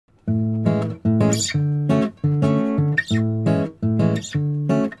校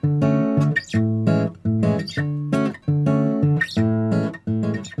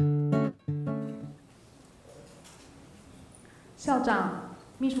长、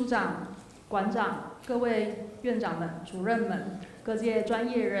秘书长、馆长、各位院长们、主任们、各界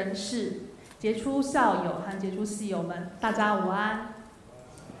专业人士、杰出校友和杰出系友们，大家午安！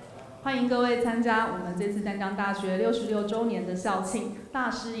欢迎各位参加我们这次淡江大学66周年的校庆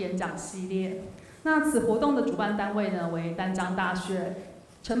大师演讲系列。那此活动的主办单位呢为淡江大学，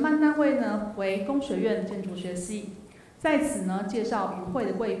承办单位呢为工学院建筑学系。在此呢介绍与会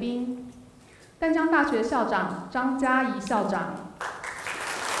的贵宾。淡江大学校长张嘉怡校长，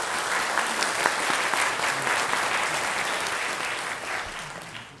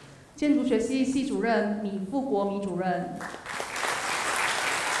建筑学系系主任米富国米主任，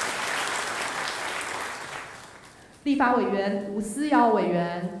立法委员吴思瑶委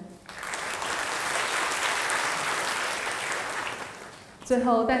员，最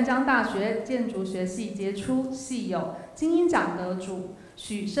后淡江大学建筑学系杰出系友金鹰奖得主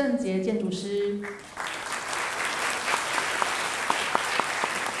许胜杰建筑师，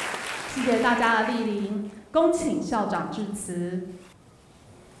谢谢大家的莅临，恭请校长致辞。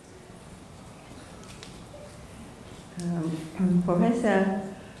Professor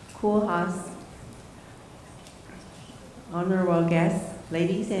Koolhaas, honorable guests,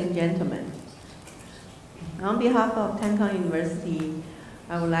 ladies and gentlemen. On behalf of Tankang University,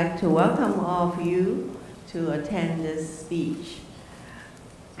 I would like to welcome all of you to attend this speech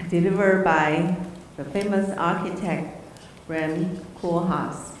delivered by the famous architect Rem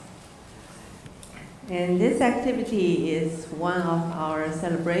Koolhaas. And this activity is one of our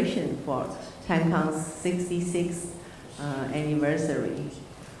celebrations for Tankang's 66th anniversary.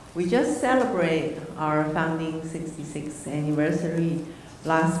 We just celebrated our founding 66th anniversary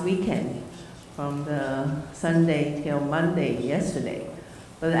last weekend, from the Sunday till Monday yesterday.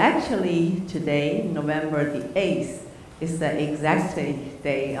 But actually today, November the 8th, is the exact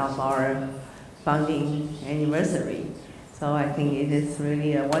day of our founding anniversary. So I think it is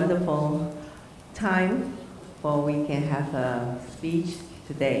really a wonderful time for we can have a speech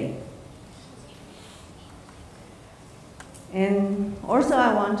today. And also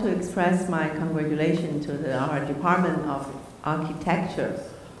I want to express my congratulations to our Department of Architecture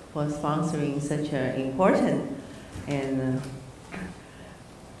for sponsoring such an important and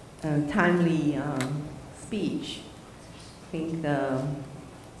timely speech. I think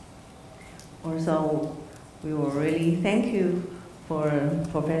also we will really thank you for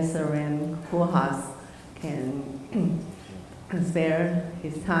Professor Rem Koolhaas can spare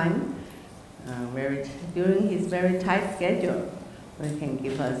his time during his very tight schedule, he can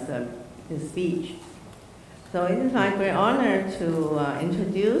give us his speech. So it is my great honor to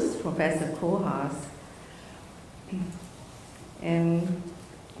introduce Professor Koolhaas. And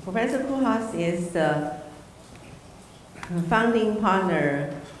Professor Koolhaas is the founding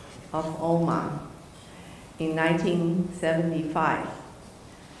partner of OMA in 1975.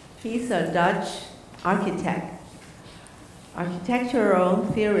 He's a Dutch architect, architectural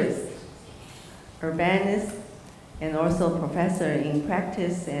theorist, urbanist, and also professor in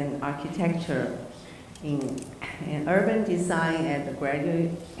practice and architecture in urban design at the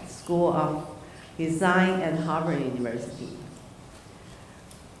Graduate School of Design at Harvard University.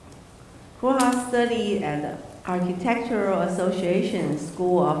 Koolhaas studied at the Architectural Association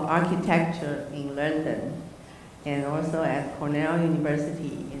School of Architecture in London and also at Cornell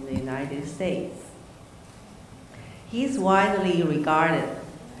University in the United States. He is widely regarded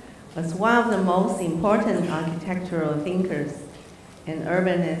as one of the most important architectural thinkers and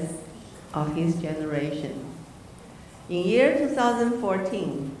urbanists of his generation. In year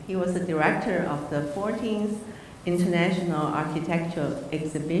 2014, he was the director of the 14th International Architectural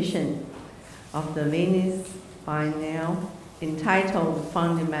Exhibition of the Venice Biennale entitled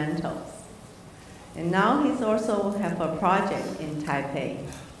Fundamentals. And now he's also have a project in Taipei,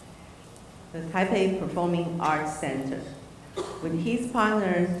 the Taipei Performing Arts Center. With his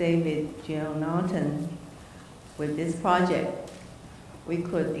partner, David Gianotton, with this project, we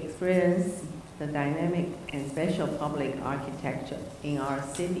could experience the dynamic and special public architecture in our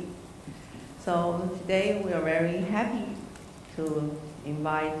city. So today we are very happy to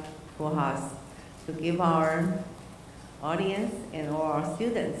invite Koolhaas to give our audience and all our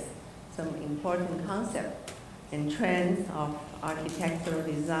students some important concepts and trends of architectural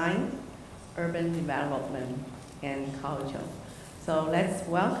design, urban development, and culture. So let's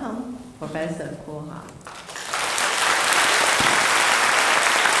welcome Professor Koolhaas.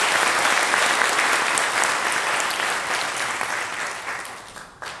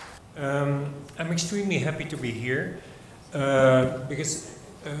 I'm extremely happy to be here because,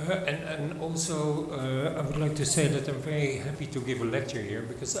 and also I would like to say that I'm very happy to give a lecture here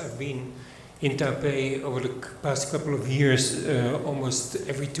because I've been in Taipei over the past couple of years, almost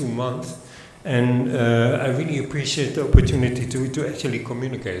every 2 months, and I really appreciate the opportunity to actually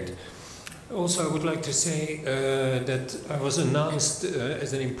communicate. Also, I would like to say that I was announced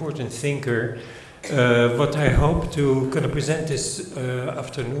as an important thinker. What I hope to kind of present this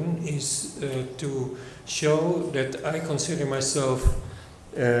afternoon is to show that I consider myself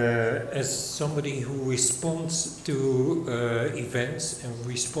as somebody who responds to events and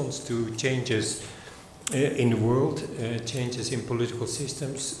responds to changes in the world, changes in political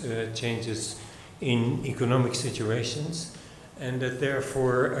systems, changes in economic situations, and that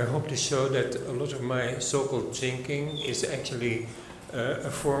therefore I hope to show that a lot of my so-called thinking is actually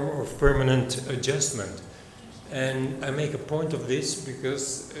a form of permanent adjustment. And I make a point of this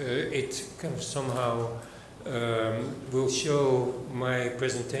because it kind of somehow will show my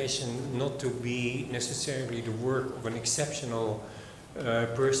presentation not to be necessarily the work of an exceptional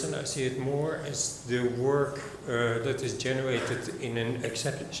person. I see it more as the work that is generated in an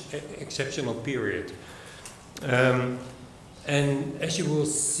exceptional period. And as you will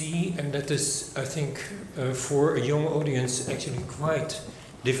see, and that is, I think, for a young audience actually quite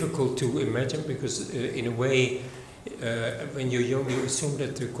difficult to imagine, because in a way, when you're young, you assume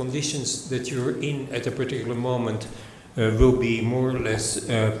that the conditions that you're in at a particular moment will be more or less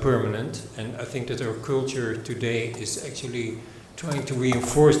permanent. And I think that our culture today is actually trying to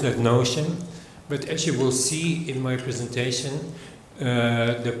reinforce that notion. But as you will see in my presentation,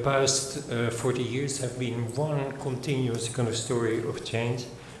 the past 40 years have been one continuous kind of story of change,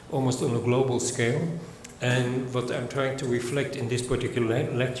 almost on a global scale. And what I'm trying to reflect in this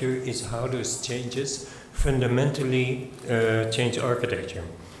particular lecture is how those changes fundamentally change architecture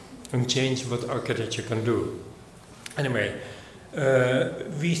and change what architecture can do. Anyway,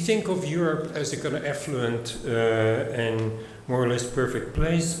 we think of Europe as a kind of affluent and more or less perfect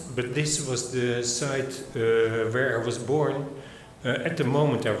place, but this was the site where I was born. At the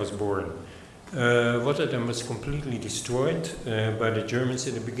moment I was born. Rotterdam was completely destroyed by the Germans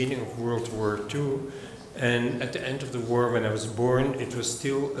in the beginning of World War II, and at the end of the war, when I was born, it was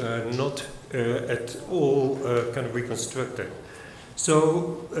still not at all kind of reconstructed.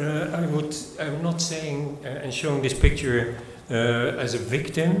 So I'm not saying and showing this picture as a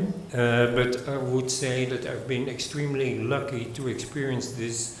victim, but I would say that I've been extremely lucky to experience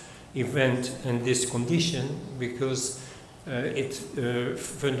this event and this condition, because it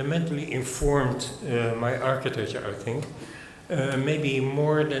fundamentally informed my architecture, I think. Maybe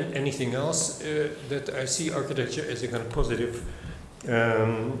more than anything else, that I see architecture as a kind of positive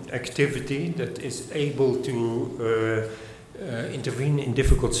activity that is able to intervene in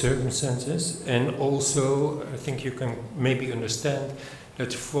difficult circumstances. And also, I think you can maybe understand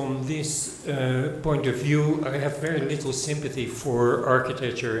that from this point of view, I have very little sympathy for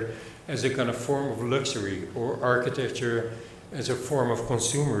architecture as a kind of form of luxury, or architecture as a form of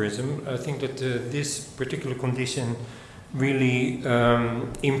consumerism. I think that this particular condition really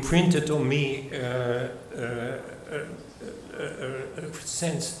imprinted on me a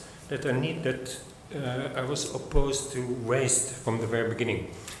sense that I was opposed to waste from the very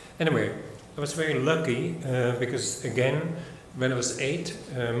beginning. Anyway, I was very lucky because, again, when I was 8,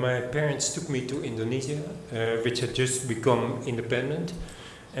 my parents took me to Indonesia, which had just become independent.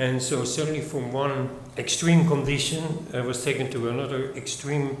 And so suddenly from one extreme condition, I was taken to another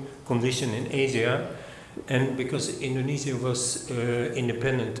extreme condition in Asia. And because Indonesia was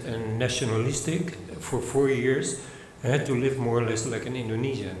independent and nationalistic for 4 years, I had to live more or less like an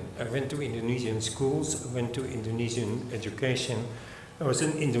Indonesian. I went to Indonesian schools, I went to Indonesian education, I was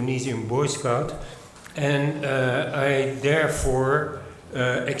an Indonesian Boy Scout, and I therefore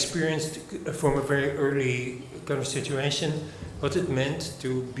experienced from a very early kind of situation what it meant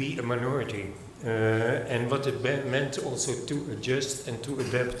to be a minority, and what it meant also to adjust and to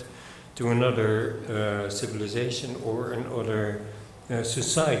adapt to another civilization or another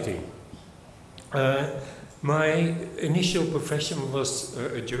society. My initial profession was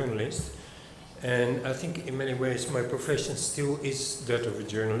a journalist, and I think in many ways my profession still is that of a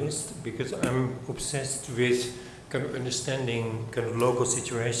journalist, because I'm obsessed with kind of understanding kind of local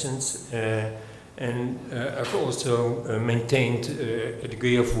situations, and I've also maintained a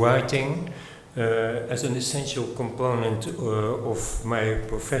degree of writing as an essential component of my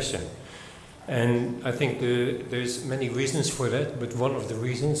profession. And I think there's many reasons for that, but one of the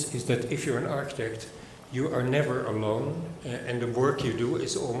reasons is that if you're an architect, you are never alone, and the work you do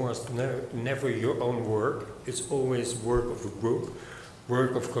is almost never your own work. It's always work of a group,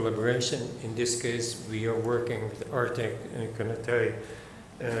 work of collaboration. In this case, we are working with the architect Kanatay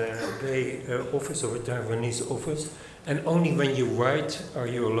Bay office, or a Taiwanese office. And only when you write are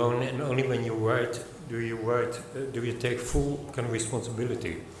you alone, and only when you write do you take full kind of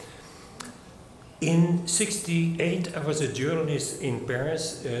responsibility. In '68, I was a journalist in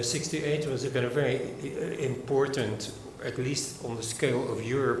Paris. '68 was a kind of very important, at least on the scale of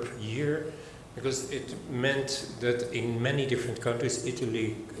Europe, year, because it meant that in many different countries,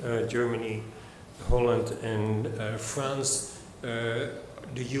 Italy, Germany, Holland, and France,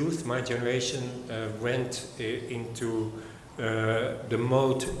 the youth, my generation, went into the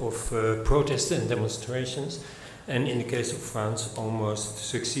mode of protest and demonstrations, and in the case of France, almost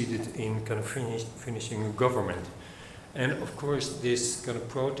succeeded in kind of finishing a government. And of course, this kind of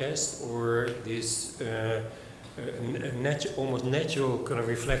protest, or this almost natural kind of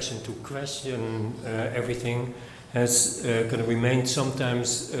reflection to question everything, has kind of remained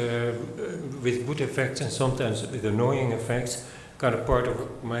sometimes with good effects and sometimes with annoying effects, kind of part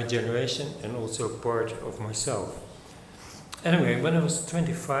of my generation and also part of myself. Anyway, when I was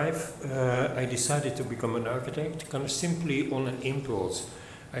 25, I decided to become an architect, kind of simply on an impulse.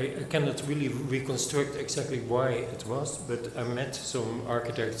 I cannot really reconstruct exactly why it was, but I met some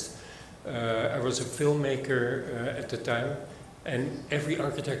architects. I was a filmmaker at the time, and every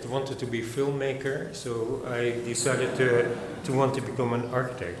architect wanted to be a filmmaker, so I decided to want to become an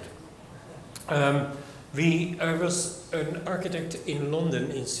architect. I was an architect in London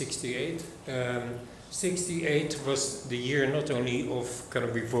in '68. '68 was the year not only of kind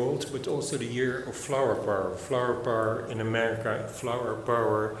of revolt, but also the year of flower power. Flower power in America, flower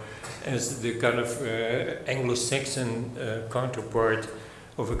power as the kind of Anglo-Saxon counterpart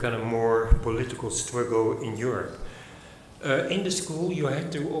of a kind of more political struggle in Europe. In the school, you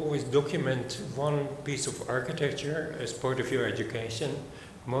had to always document one piece of architecture as part of your education.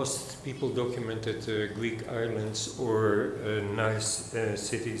 Most people documented Greek islands or nice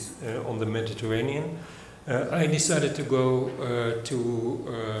cities on the Mediterranean. I decided to go to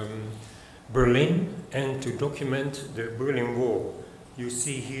Berlin and to document the Berlin Wall. You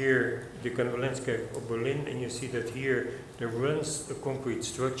see here the kind of landscape of Berlin, and you see that here there runs a concrete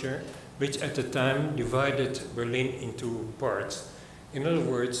structure which at the time divided Berlin into parts. In other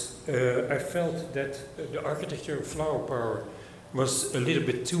words, I felt that the architecture of flower power was a little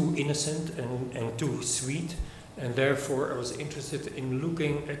bit too innocent and too sweet, and therefore I was interested in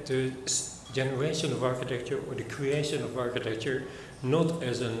looking at the generation of architecture, or the creation of architecture, not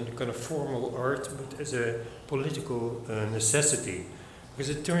as a kind of formal art, but as a political necessity. Because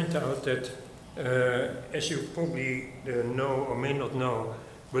it turned out that, as you probably know or may not know,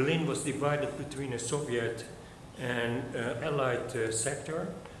 Berlin was divided between a Soviet and Allied sector.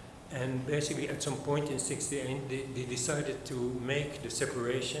 And basically, at some point in '68, they decided to make the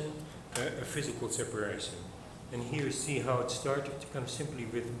separation a physical separation. And here you see how it started, kind of simply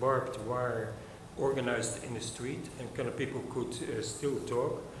with barbed wire organized in the street, and kind of people could still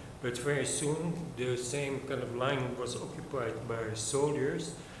talk. But very soon, the same kind of line was occupied by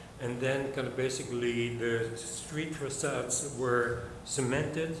soldiers, and then kind of basically the street facades were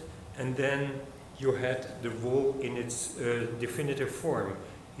cemented, and then you had the wall in its definitive form.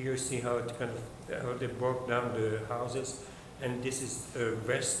 Here you see how it how they broke down the houses, and this is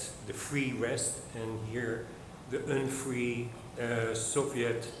West, the free West, and here the unfree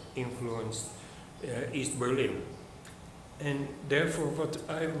Soviet-influenced East Berlin. And therefore,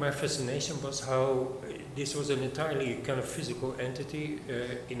 my fascination was how this was an entirely kind of physical entity.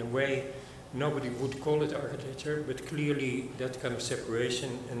 In a way, nobody would call it architecture, but clearly that kind of separation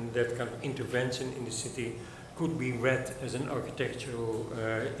and that kind of intervention in the city could be read as an architectural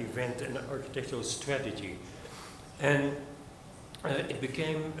event and an architectural strategy. And it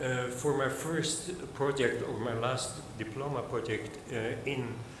became, for my first project, or my last diploma project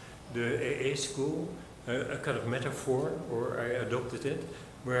in the AA school, a kind of metaphor, or I adopted it,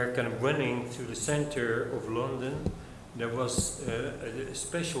 where kind of running through the center of London, there was a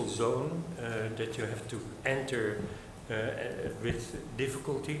special zone that you have to enter with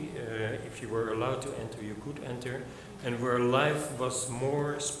difficulty. If you were allowed to enter, you could enter, and where life was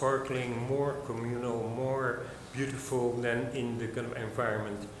more sparkling, more communal, more beautiful than in the kind of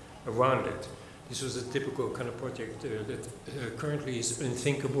environment around it. This was a typical kind of project that currently is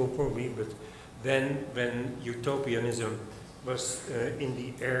unthinkable probably, but then when utopianism was in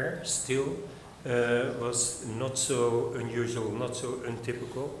the air still, was not so unusual, not so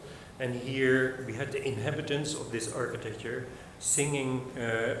untypical. And here we had the inhabitants of this architecture singing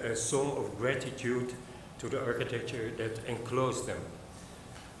a song of gratitude to the architecture that enclosed them.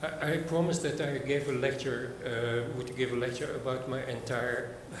 I promised that I gave a lecture, would give a lecture about my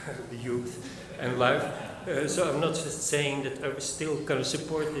entire youth and life. So I'm not just saying that I still kind of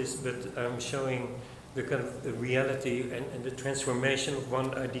support this, but I'm showing the kind of the reality and the transformation of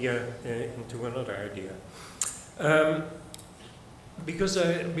one idea into another idea. Because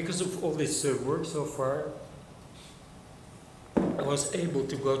of all this work so far, I was able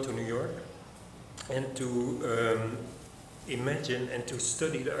to go to New York and to imagine and to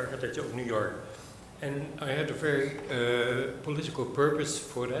study the architecture of New York. And I had a very political purpose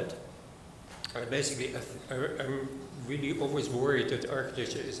for that. I'm really always worried that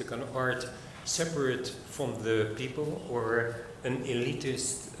architecture is a kind of art separate from the people or an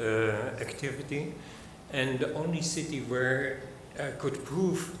elitist activity. And the only city where I could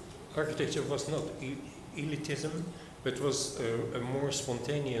prove architecture was not elitism, but was a more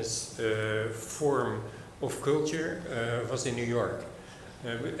spontaneous form of culture was in New York.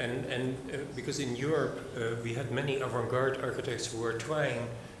 Because in Europe we had many avant-garde architects who were trying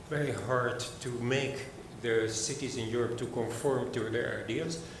very hard to make the cities in Europe to conform to their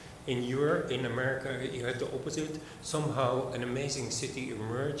ideas. In Europe, in America, you had the opposite. Somehow an amazing city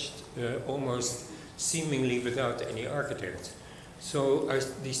emerged, almost seemingly without any architects. So I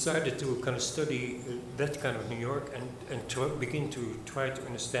decided to kind of study that kind of New York and begin to try to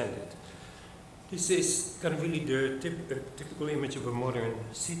understand it. This is kind of really the typical image of a modern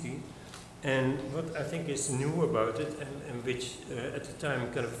city. And what I think is new about it, and which at the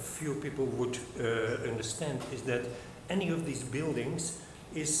time kind of few people would understand, is that any of these buildings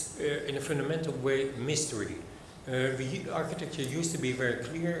is in a fundamental way mystery. Architecture used to be very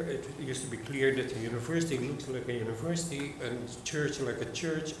clear. It used to be clear that a university looks like a university, a church like a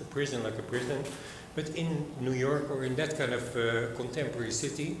church, a prison like a prison. But in New York or in that kind of contemporary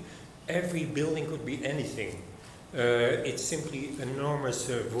city, every building could be anything. It's simply an enormous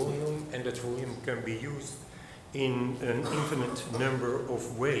volume, and that volume can be used in an infinite number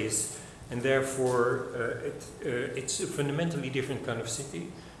of ways. And therefore, it's a fundamentally different kind of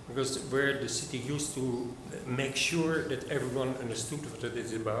city, because where the city used to make sure that everyone understood what it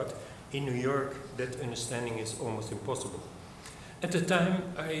is about, in New York, that understanding is almost impossible. At the time,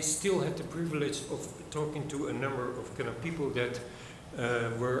 I still had the privilege of talking to a number of kind of people that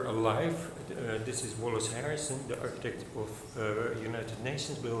were alive. This is Wallace Harrison, the architect of United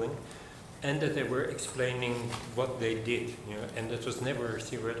Nations building, and that they were explaining what they did, you know, and that was never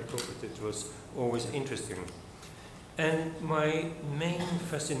theoretical, but it was always interesting. And my main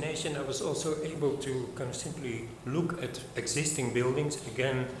fascination, I was also able to kind of simply look at existing buildings,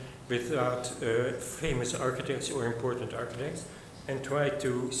 again, without famous architects or important architects, and try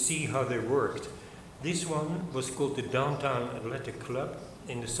to see how they worked. This one was called the Downtown Athletic Club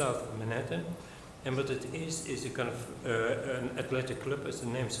in the south of Manhattan, and what it is a kind of an athletic club, as the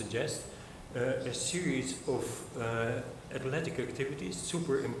name suggests, a series of athletic activities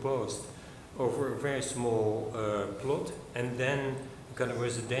superimposed over a very small plot, and then a kind of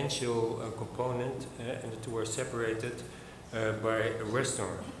residential component, and the two are separated by a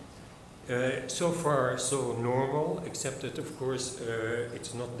restaurant. So far, so normal, except that, of course,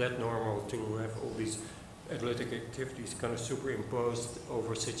 it's not that normal to have all these athletic activities kind of superimposed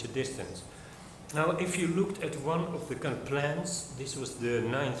over such a distance. Now, if you looked at one of the kind of plans, this was the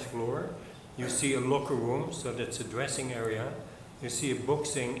 9th floor, you see a locker room, so that's a dressing area. You see a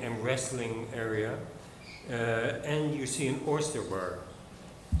boxing and wrestling area, and you see an oyster bar.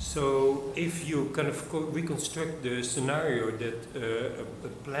 So if you kind of reconstruct the scenario that a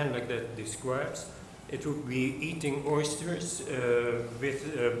plan like that describes, it would be eating oysters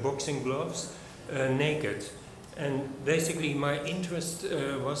with boxing gloves, naked. And basically my interest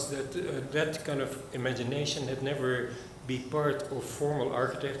was that that kind of imagination had never been part of formal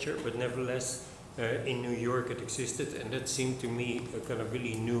architecture, but nevertheless in New York it existed, and that seemed to me a kind of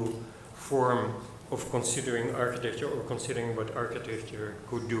really new form of considering architecture, or considering what architecture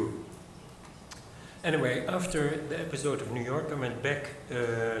could do. Anyway, after the episode of New York, I went back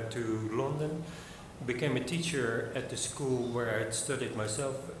to London, became a teacher at the school where I had studied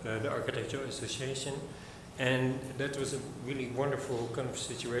myself, the Architectural Association, and that was a really wonderful kind of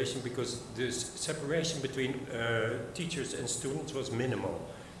situation, because the separation between teachers and students was minimal.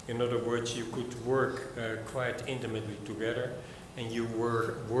 In other words, you could work quite intimately together, and you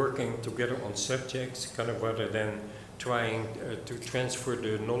were working together on subjects, kind of rather than trying to transfer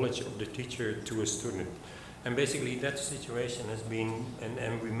the knowledge of the teacher to a student. And basically that situation has been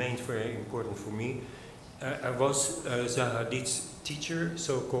and remained very important for me. I was Zaha Hadid's teacher,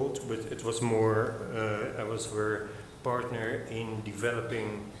 so-called, but it was more, I was her partner in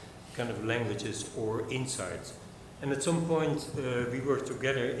developing kind of languages or insights. And at some point, we worked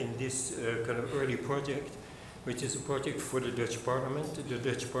together in this kind of early project, which is a project for the Dutch Parliament. The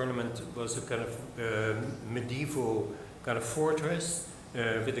Dutch Parliament was a kind of medieval kind of fortress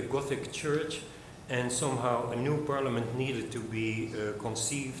with a Gothic church, and somehow a new parliament needed to be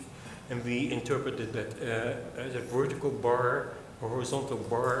conceived, and we interpreted that as a vertical bar, a horizontal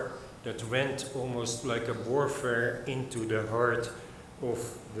bar that went almost like a warfare into the heart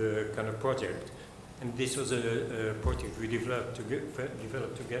of the kind of project. And this was a project we developed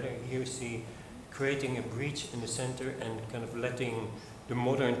together. Here you see creating a breach in the center and kind of letting the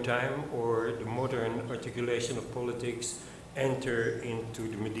modern time or the modern articulation of politics enter into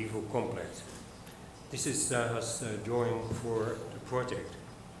the medieval complex. This is Zaha's drawing for the project.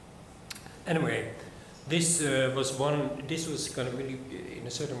 Anyway, this was kind of really, in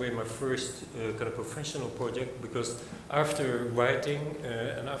a certain way, my first kind of professional project, because after writing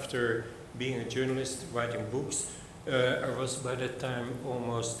and after being a journalist, writing books, I was by that time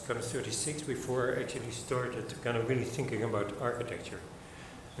almost kind of 36 before I actually started kind of really thinking about architecture.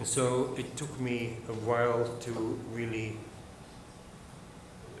 And so it took me a while to really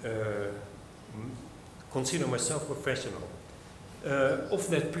consider myself professional. Of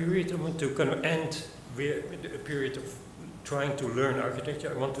that period, I want to kind of end with a period of trying to learn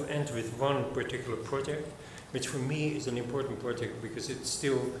architecture. I want to end with one particular project, which for me is an important project because it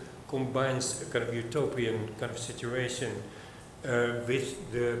still combines a kind of utopian kind of situation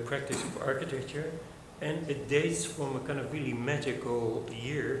with the practice of architecture, and it dates from a kind of really magical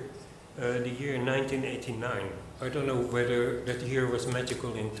year, the year 1989. I don't know whether that year was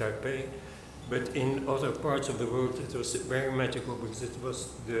magical in Taipei, but in other parts of the world it was very magical because it was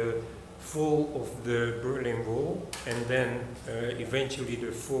the fall of the Berlin Wall and then eventually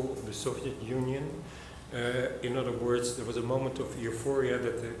the fall of the Soviet Union. In other words, there was a moment of euphoria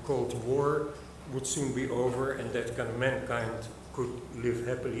that the Cold War would soon be over and that kind of mankind could live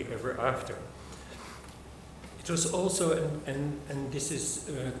happily ever after. It was also, and this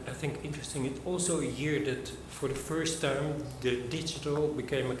is, I think, interesting, it's also a year that for the first time the digital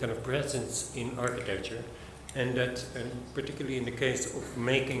became a kind of presence in architecture, and that, and particularly in the case of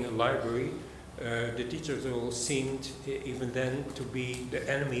making a library, the digital seemed even then to be the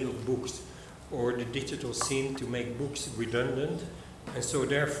enemy of books, or the digital seemed to make books redundant. And so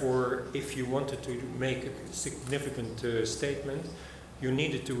therefore, if you wanted to make a significant statement, you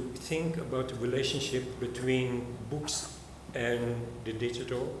needed to think about the relationship between books and the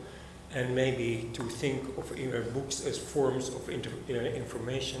digital, and maybe to think of books as forms of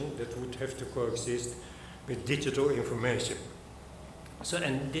information that would have to coexist with digital information. So,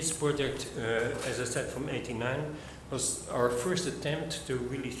 and this project, as I said, from '89, was our first attempt to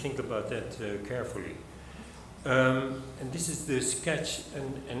really think about that carefully. And this is the sketch,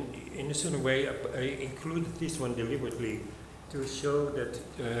 and in a certain way I included this one deliberately to show that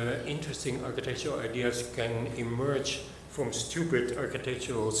interesting architectural ideas can emerge from stupid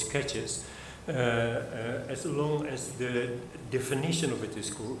architectural sketches as long as the definition of it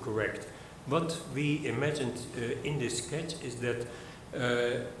is correct. What we imagined in this sketch is that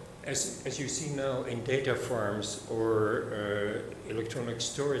as you see now in data farms or electronic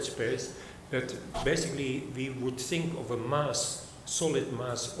storage space, that basically we would think of a mass, solid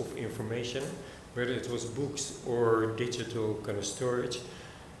mass of information, whether it was books or digital kind of storage,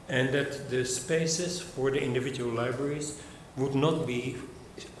 and that the spaces for the individual libraries would not be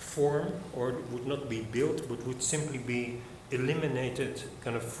formed or would not be built, but would simply be eliminated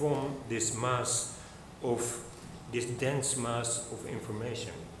kind of from this mass of, this dense mass of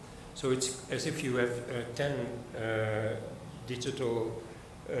information. So it's as if you have 10 digital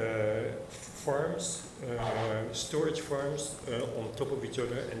farms, storage farms on top of each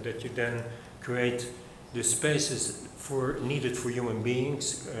other, and that you then create the spaces needed for human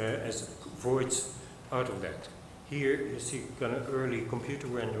beings as voids out of that. Here you see kind of early computer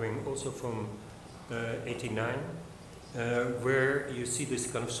rendering also from '89, where you see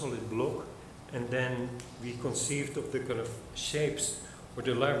this kind of solid block, and then we conceived of the kind of shapes or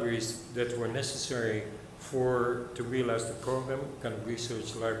the libraries that were necessary to realize the program, kind of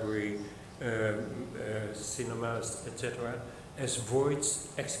research library, cinemas, etc., as voids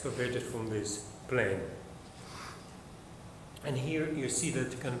excavated from this plane. And here you see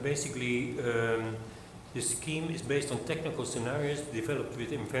that kind of basically the scheme is based on technical scenarios developed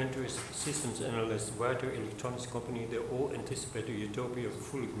with inventors, systems analysts, wider electronics company. They all anticipate a utopia of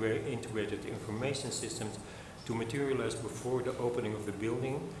fully integrated information systems to materialize before the opening of the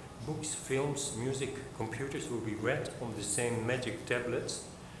building. Books, films, music, computers will be read on the same magic tablets.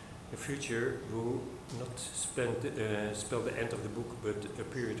 The future will not spell the end of the book, but a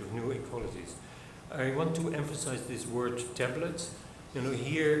period of new equalities. I want to emphasize this word tablets. You know,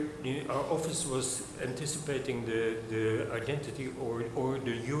 here our office was anticipating the identity or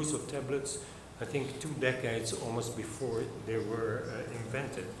the use of tablets, I think 2 decades almost before they were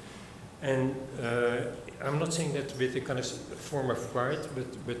invented. And I'm not saying that with a kind of form of pride,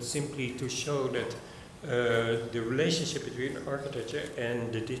 but simply to show that the relationship between architecture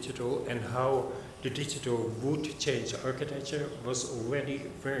and the digital and how the digital would change architecture was already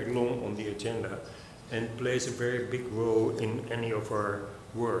very long on the agenda and plays a very big role in any of our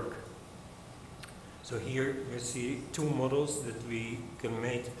work. So here you see 2 models that we can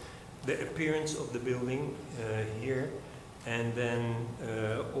make the appearance of the building here, and then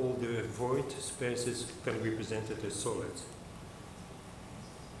all the void spaces can be represented as solids.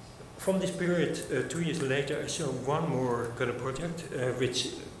 From this period, 2 years later, I show one more kind of project which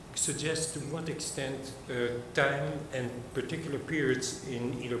suggests to what extent time and particular periods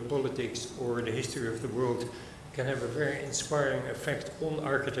in either politics or the history of the world can have a very inspiring effect on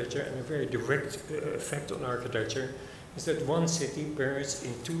architecture and a very direct effect on architecture. Is that one city, Paris,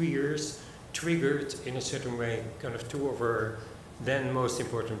 in 2 years triggered in a certain way kind of 2 of our then most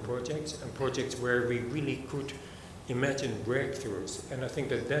important projects, and projects where we really could imagine breakthroughs. And I think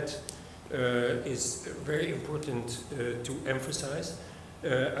that is very important to emphasize.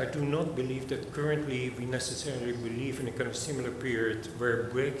 I do not believe that currently we necessarily believe in a kind of similar period where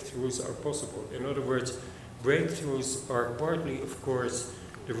breakthroughs are possible. In other words, breakthroughs are partly, of course,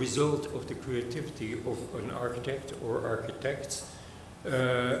 the result of the creativity of an architect or architects,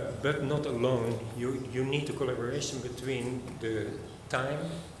 but not alone. You need a collaboration between the time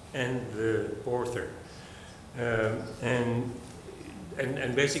and the author.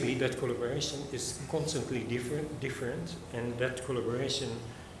 And basically that collaboration is constantly different, and that collaboration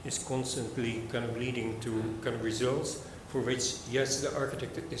is constantly kind of leading to kind of results for which, yes, the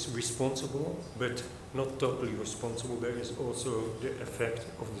architect is responsible, but not totally responsible. There is also the effect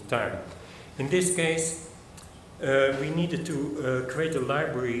of the time. In this case, we needed to create a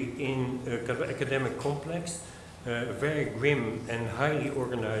library in a kind of academic complex, a very grim and highly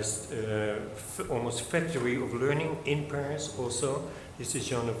organized, almost factory of learning in Paris also. This is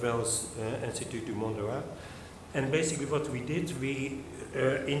Jean Nouvel's Institut du Monde Arabe. And basically what we did, we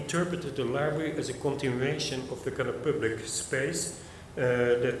interpreted the library as a continuation of the kind of public space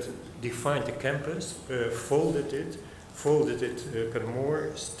that defined the campus, folded it kind of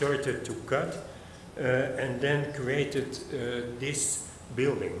more, started to cut, and then created this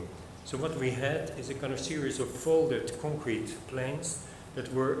building. So what we had is a kind of series of folded concrete planes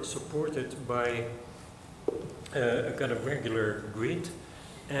that were supported by a kind of regular grid,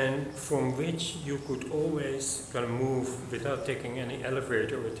 and from which you could always kind of move without taking any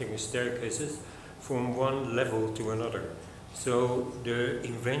elevator or taking staircases from one level to another. So the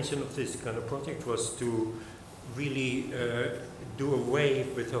invention of this kind of project was to really do away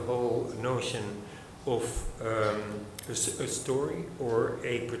with the whole notion of a story or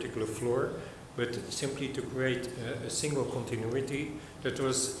a particular floor, but simply to create a single continuity that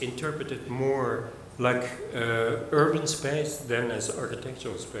was interpreted more like urban space than as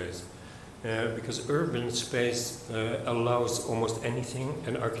architectural space. Because urban space allows almost anything,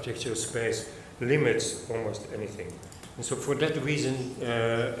 and architectural space limits almost anything. And so for that reason,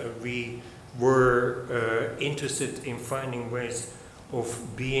 we were interested in finding ways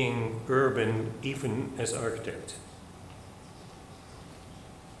of being urban even as architects.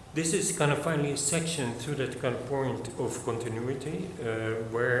 This is kind of finally a section through that kind of point of continuity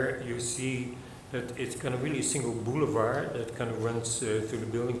where you see that it's kind of really a single boulevard that kind of runs through the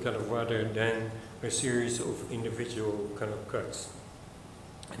building kind of rather than a series of individual kind of cuts.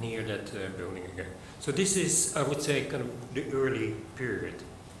 And here that building again. So this is, I would say, kind of the early period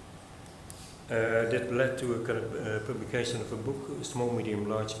that led to a kind of publication of a book, Small, Medium,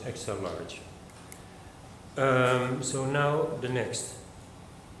 Large, Extra Large. So now the next.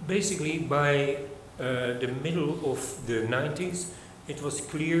 Basically by the middle of the 90s, it was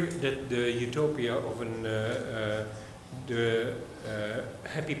clear that the utopia of the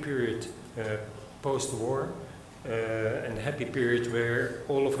happy period post-war, and happy period where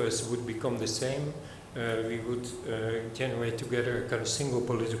all of us would become the same, we would generate together a kind of single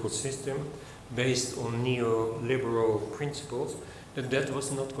political system based on neoliberal principles, that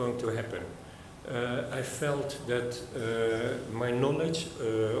was not going to happen. I felt that my knowledge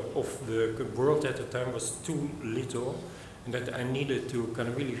of the world at the time was too little, and that I needed to kind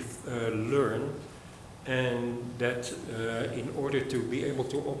of really learn, and that in order to be able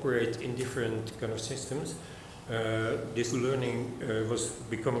to operate in different kind of systems, this learning was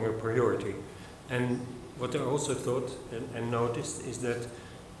becoming a priority. And what I also thought and noticed is that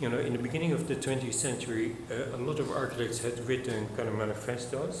you know, in the beginning of the 20th century, a lot of architects had written kind of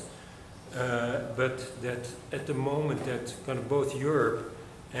manifestos, but that at the moment that kind of both Europe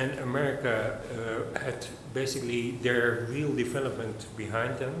and America had basically their real development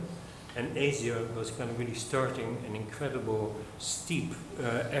behind them, and Asia was kind of really starting an incredible steep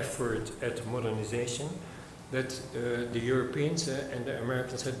effort at modernization, that the Europeans and the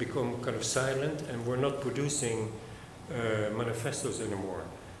Americans had become kind of silent and were not producing manifestos anymore.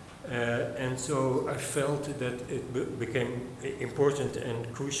 And so I felt that it became important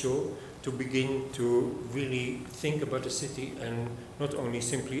and crucial to begin to really think about the city, and not only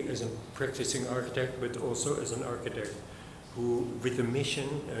simply as a practicing architect, but also as an architect who, with a mission,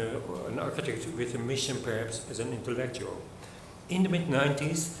 an architect with a mission perhaps as an intellectual. In the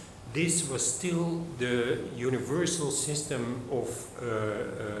mid-90s, this was still the universal system of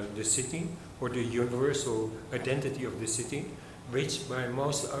the city, or the universal identity of the city, which by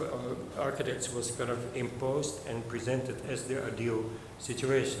most architects was kind of imposed and presented as the ideal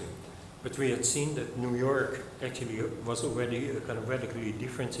situation. But we had seen that New York actually was already a kind of radically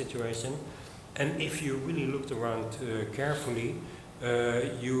different situation. And if you really looked around carefully,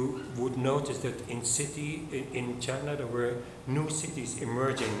 you would notice that in China there were new cities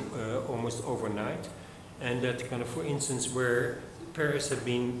emerging almost overnight. And that kind of, for instance, where Paris had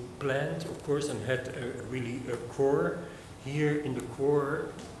been planned, of course, and had really a core, here in the core,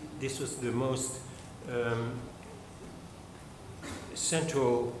 this was the most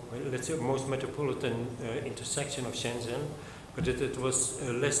central, let's say, most metropolitan intersection of Shenzhen, but it was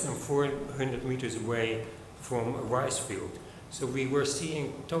less than 400 meters away from a rice field. So we were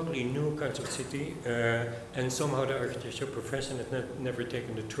seeing totally new kinds of city, and somehow the architecture profession had never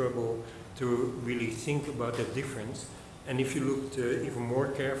taken the trouble to really think about that difference. And if you looked even more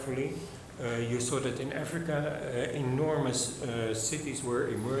carefully, you saw that in Africa, enormous cities were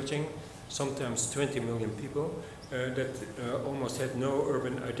emerging, sometimes 20 million people, that almost had no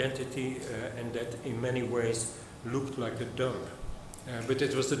urban identity, and that in many ways looked like a dump. But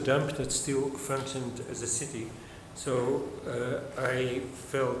it was a dump that still functioned as a city. So I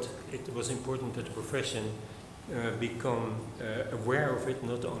felt it was important that the profession become aware of it,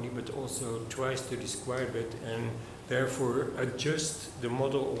 not only, but also tries to describe it, and therefore adjust the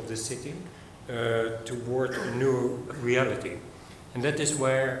model of the city toward a new reality. And that is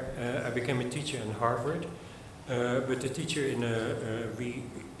where I became a teacher in Harvard, but a teacher in we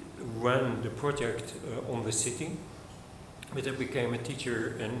ran the project on the city. But I became a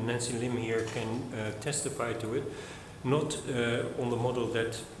teacher, and Nancy Lim here can testify to it, not on the model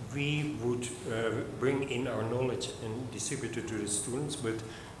that we would bring in our knowledge and distribute it to the students, but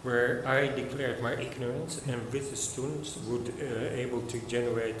where I declared my ignorance, and with the students would able to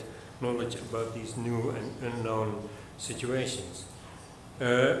generate knowledge about these new and unknown situations.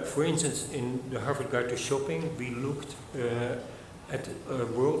 For instance, in the Harvard Guide to Shopping, we looked at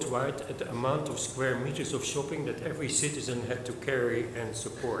worldwide at the amount of square meters of shopping that every citizen had to carry and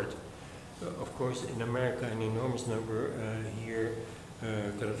support. Of course, in America, an enormous number, here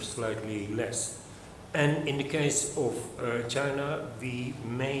kind of slightly less. And in the case of China, we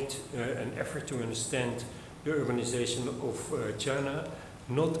made an effort to understand the urbanization of China,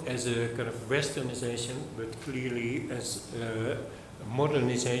 not as a kind of westernization, but clearly as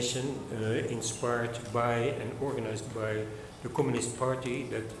modernization inspired by and organized by the Communist Party,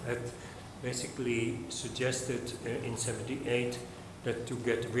 that had basically suggested in '78 that to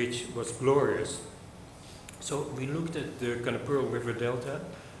get rich was glorious. So we looked at the kind of Pearl River Delta,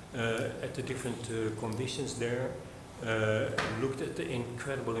 at the different conditions there, looked at the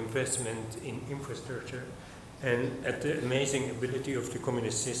incredible investment in infrastructure, and at the amazing ability of the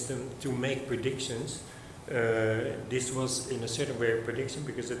communist system to make predictions. This was in a certain way a prediction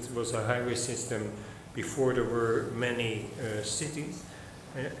because it was a highway system before there were many cities.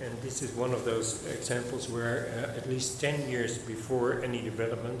 And this is one of those examples where at least 10 years before any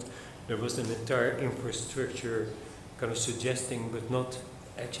development, there was an entire infrastructure kind of suggesting, but not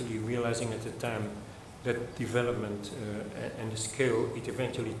actually realizing at the time, that development and the scale it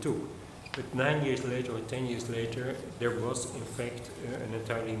eventually took. But 9 years later or 10 years later, there was in fact an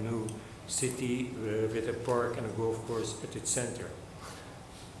entirely new city with a park and a golf course at its center.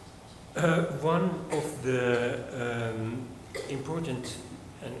 One of the important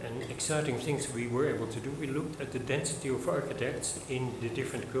and exciting things we were able to do, we looked at the density of architects in the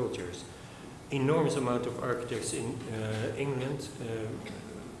different cultures. Enormous amount of architects in England,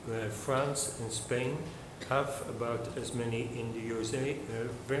 France and Spain, have about as many in the USA,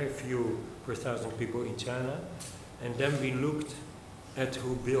 very few per 1,000 people in China. And then we looked at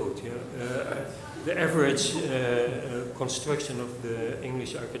who built. The average construction of the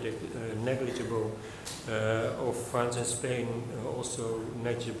English architect, negligible, of France and Spain, also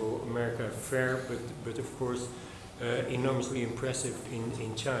negligible. America, fair, but of course enormously impressive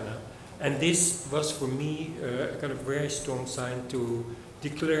in China. And this was for me a kind of very strong sign to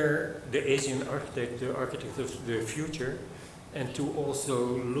declare the Asian architect the architect of the future, and to also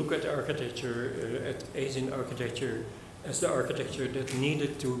look at architecture, at Asian architecture, as the architecture that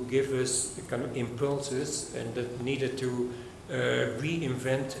needed to give us kind of impulses and that needed to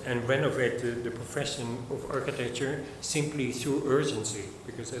reinvent and renovate the profession of architecture simply through urgency,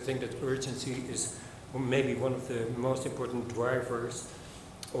 because I think that urgency is maybe one of the most important drivers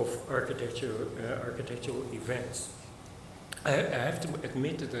of architectural events. I have to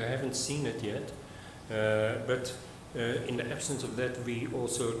admit that I haven't seen it yet, but in the absence of that, we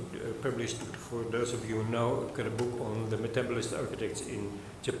also published, for those of you who know, a kind of book on the metabolist architects in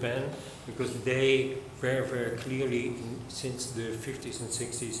Japan, because they very, very clearly, since the 50s and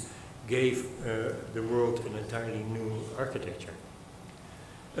 60s, gave the world an entirely new architecture.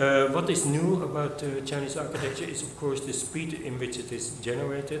 What is new about Chinese architecture is, of course, the speed in which it is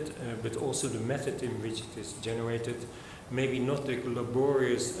generated, but also the method in which it is generated. Maybe not the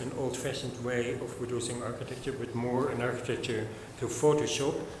laborious and old-fashioned way of producing architecture, but more an architecture to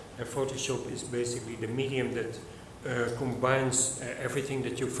Photoshop. And Photoshop is basically the medium that combines everything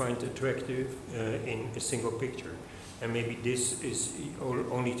that you find attractive in a single picture. And maybe this is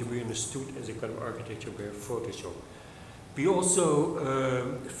only to be understood as a kind of architecture by Photoshop. We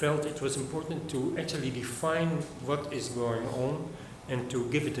also felt it was important to actually define what is going on and to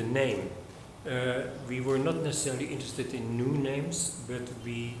give it a name. We were not necessarily interested in new names, but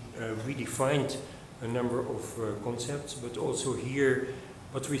we redefined a number of concepts, but also here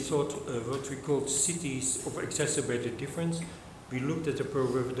what we thought, what we called cities of exacerbated difference. We looked at the Pearl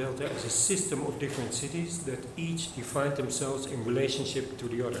River Delta as a system of different cities that each defined themselves in relationship to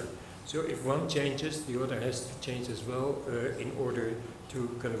the other. So if one changes, the other has to change as well in order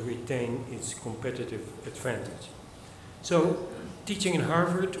to kind of retain its competitive advantage. So teaching in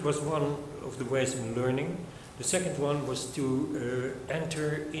Harvard was one of the ways in learning. The second one was to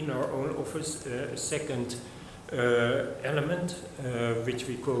enter in our own office a second element, which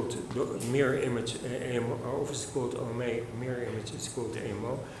we called the mirror image AMO. Our office is called OMA, mirror image is called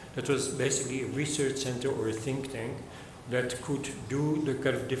AMO. That was basically a research center or a think tank that could do the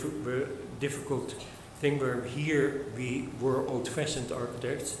kind of difficult thing where here we were old-fashioned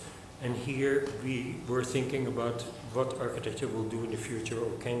architects, and here we were thinking about what architecture will do in the future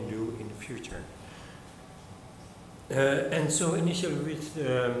or can do in the future. And so initially with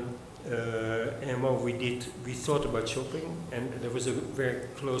AMO we thought about shopping, and there was a very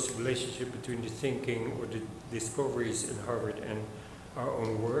close relationship between the thinking or the discoveries in Harvard and our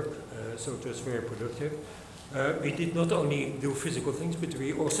own work, so it was very productive. We did not only do physical things, but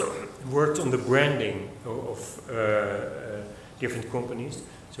we also worked on the branding of different companies.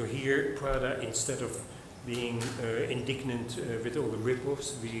 So here, Prada, instead of being indignant with all the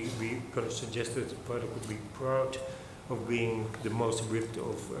rip-offs, we kind of suggested that Prada could be proud of being the most ripped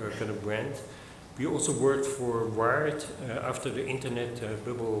off kind of brand. We also worked for Wired after the internet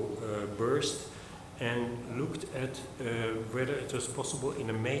bubble burst, and looked at whether it was possible in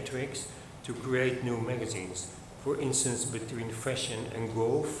a matrix to create new magazines. For instance, between fashion and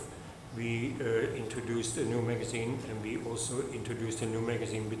golf, we introduced a new magazine, and we also introduced a new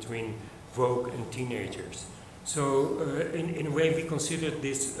magazine between Vogue and teenagers. So in a way we considered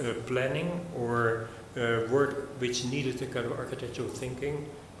this planning or work which needed a kind of architectural thinking,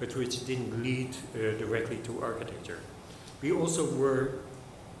 but which didn't lead directly to architecture. We also were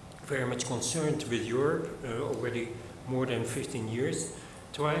very much concerned with Europe already more than 15 years,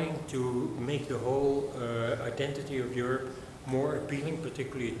 trying to make the whole identity of Europe more appealing,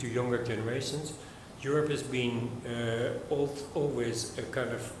 particularly to younger generations. Europe has been always a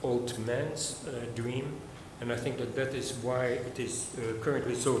kind of old man's dream, and I think that that is why it is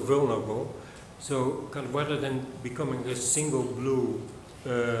currently so vulnerable. So kind of rather than becoming a single blue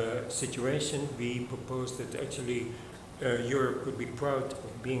situation, we proposed that actually Europe could be proud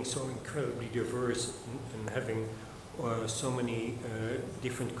of being so incredibly diverse and having so many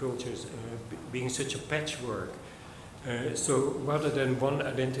different cultures, being such a patchwork. So rather than one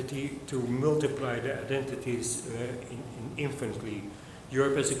identity, to multiply the identities infinitely.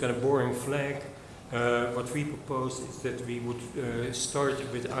 Europe as a kind of boring flag. What we propose is that we would start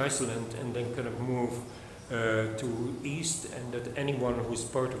with Iceland and then kind of move to east, and that anyone who is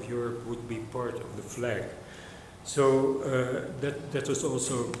part of Europe would be part of the flag. So that was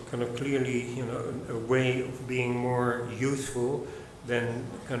also kind of clearly, you know, a way of being more youthful, than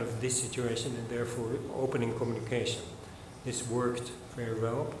kind of this situation, and therefore opening communication. This worked very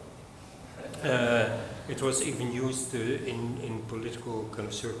well. It was even used in political kind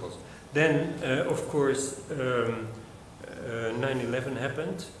of circles. Then, of course, 9/11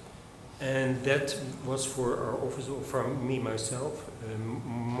 happened, and that was for our office, or from me myself,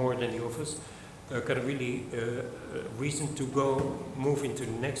 more than the office, kind of really reason to move into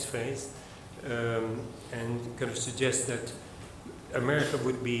the next phase, and kind of suggest that America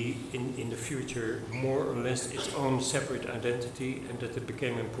would be in the future more or less its own separate identity, and that it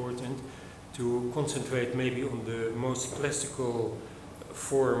became important to concentrate maybe on the most classical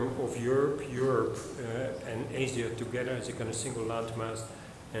form of Europe and Asia together as a kind of single landmass,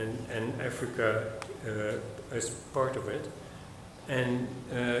 and Africa as part of it. And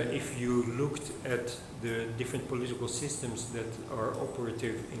if you looked at the different political systems that are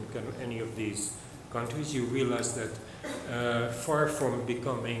operative in kind of any of these countries, you realize that far from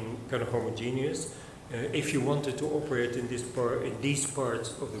becoming kind of homogeneous, if you wanted to operate in these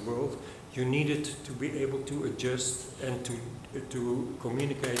parts of the world, you needed to be able to adjust and to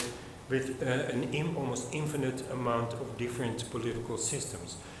communicate with an almost infinite amount of different political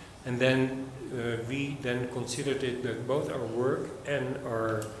systems. And then we then considered it that both our work and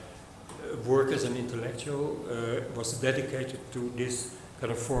our work as an intellectual was dedicated to this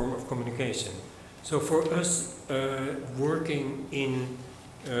kind of form of communication. So for us, working in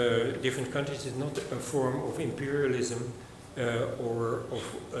different countries is not a form of imperialism or of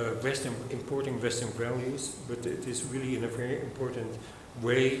importing Western values, but it is really in a very important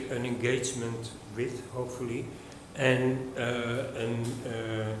way an engagement with, hopefully, and an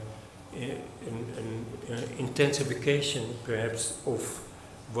intensification, perhaps, of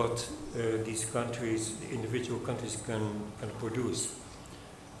what these countries, individual countries, can produce.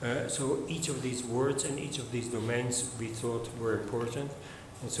 So each of these words and each of these domains we thought were important,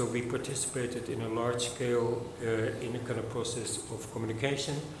 and so we participated in a large scale in a kind of process of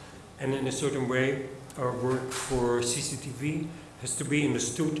communication, and in a certain way our work for CCTV has to be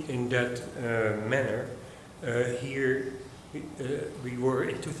understood in that manner. Here we were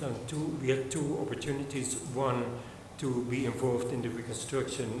in 2002, we had two opportunities: one to be involved in the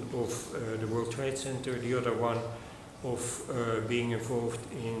reconstruction of the World Trade Center, the other one of being involved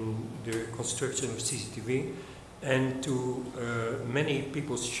in the construction of CCTV. And to many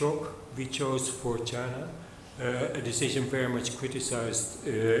people's shock, we chose for China, a decision very much criticized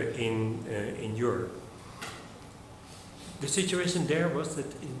in Europe. The situation there was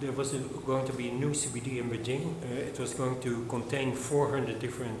that there was going to be a new CBD in Beijing. It was going to contain 400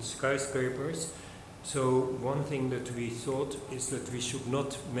 different skyscrapers. So one thing that we thought is that we should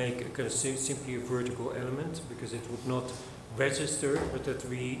not make simply a vertical element, because it would not register, but that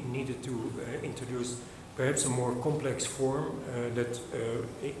we needed to introduce perhaps a more complex form that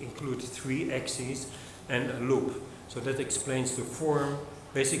includes 3 axes and a loop. So that explains the form.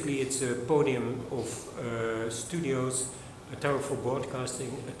 Basically, it's a podium of studios, a tower for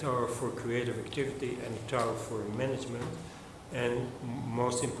broadcasting, a tower for creative activity, and a tower for management. And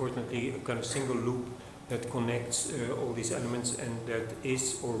most importantly, a kind of single loop that connects all these elements, and that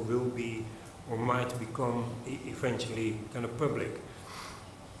is or will be or might become eventually kind of public.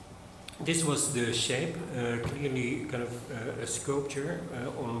 This was the shape, clearly kind of a sculpture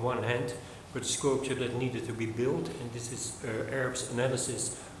on one hand, but a sculpture that needed to be built, and this is Arab's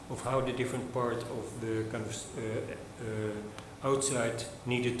analysis of how the different part of the kind of outside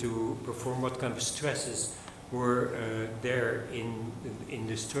needed to perform, what kind of stresses were there in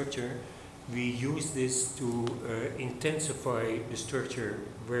the structure. We used this to intensify the structure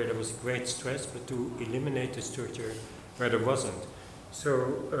where there was great stress, but to eliminate the structure where there wasn't.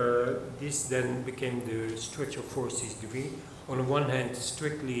 So this then became the structure for CCTV. On the one hand,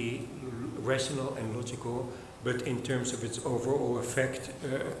 strictly rational and logical, but in terms of its overall effect,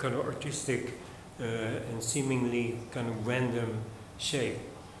 kind of artistic and seemingly kind of random shape.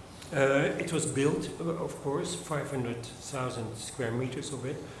 It was built, of course, 500,000 square meters of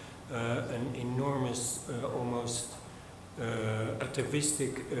it, an enormous, almost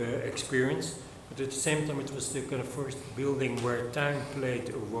atavistic experience. But at the same time, it was the kind of first building where time played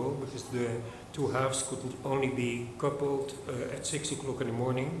a role, because the two halves could only be coupled at 6 o'clock in the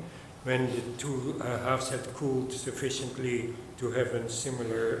morning, when the two halves had cooled sufficiently to have a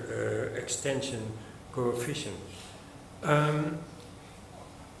similar extension coefficient.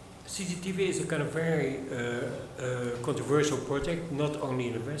 CCTV is a kind of very controversial project, not only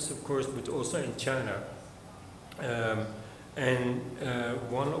in the West, of course, but also in China. And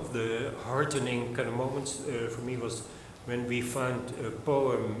one of the heartening kind of moments for me was when we found a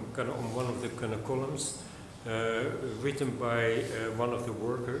poem kind of on one of the kind of columns written by one of the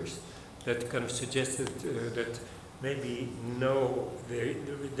workers that kind of suggested that maybe no,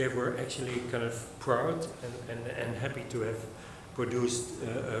 they were actually kind of proud and happy to have produced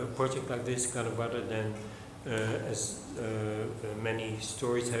a project like this, kind of rather than, as many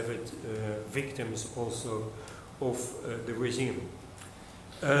stories have it, victims also of the regime.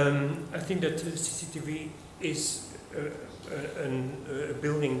 I think that CCTV is a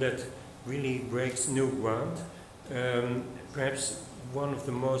building that really breaks new ground. Perhaps one of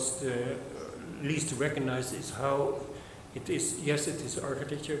the most least recognized is how it is, yes, it is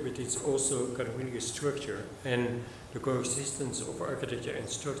architecture, but it's also kind of really a structure. And the coexistence of architecture and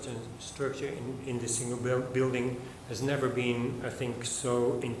structure in the single building has never been, I think,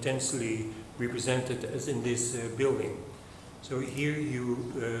 so intensely represented as in this building. So here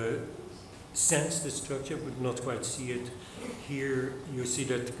you sense the structure but not quite see it. Here you see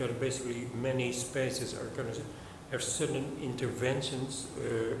that kind of basically many spaces are kind of have certain interventions,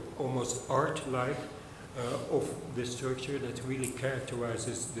 almost art-like, of the structure that really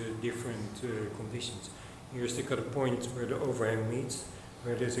characterizes the different conditions. Here's the kind of point where the overhang meets,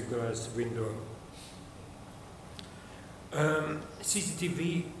 where there's a glass window.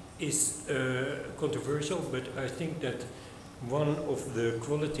 CCTV is controversial, but I think that one of the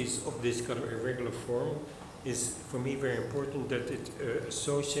qualities of this kind of irregular form is, for me, very important, that it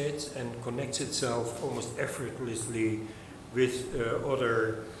associates and connects itself almost effortlessly with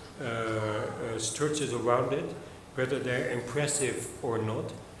other structures around it, whether they're impressive or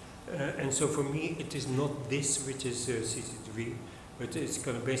not. And so for me, it is not this which is CCTV, but it's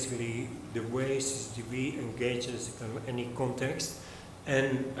kind of basically the way CCTV engages kind of any context.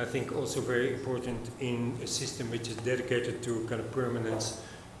 And I think also very important in a system which is dedicated to kind of permanence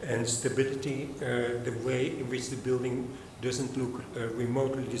and stability, the way in which the building doesn't look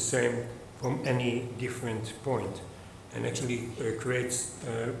remotely the same from any different point, and actually creates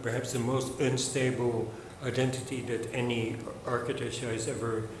perhaps the most unstable identity that any architecture has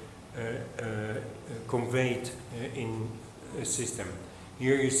ever conveyed in a system.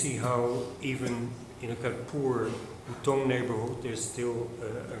 Here you see how even in a kind of poor Hutong neighborhood there's still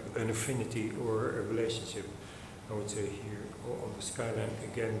an affinity or a relationship, I would say, here on the skyline,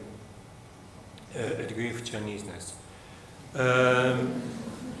 again, a degree of Chineseness.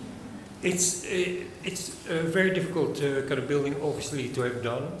 It's a very difficult kind of building, obviously, to have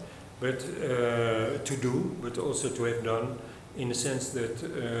done, but to do, but also to have done, in the sense that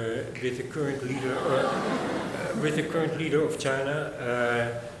with the current leader, of China,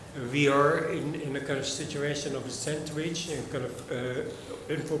 we are in a kind of situation of a sandwich, and kind of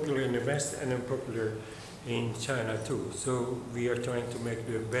unpopular in the West and unpopular in China too. So we are trying to make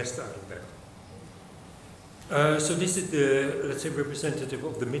the best out of that. So this is the, let's say, representative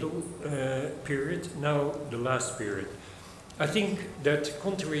of the middle period, now the last period. I think that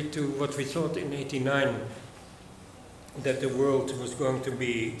contrary to what we thought in '89, that the world was going to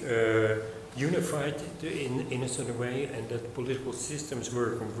be unified in a certain way and that political systems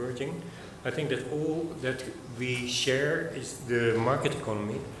were converging, I think that all that we share is the market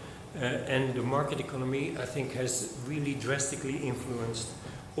economy. And the market economy, I think, has really drastically influenced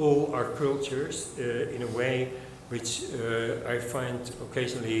all our cultures in a way which I find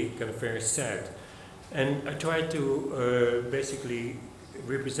occasionally kind of very sad. And I try to basically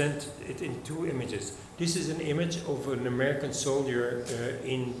represent it in two images. This is an image of an American soldier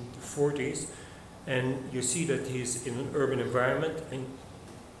in the 40s, and you see that he's in an urban environment, and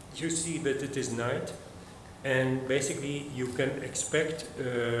you see that it is night. And basically you can expect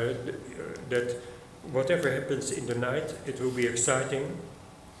that whatever happens in the night, it will be exciting,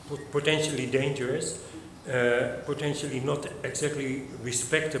 potentially dangerous, potentially not exactly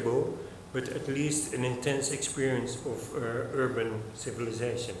respectable, but at least an intense experience of urban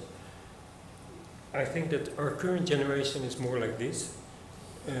civilization. I think that our current generation is more like this,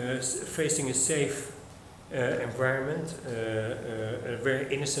 facing a safe environment, a very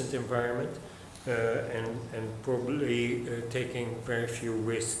innocent environment, and probably taking very few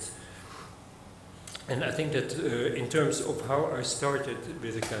risks. And I think that in terms of how I started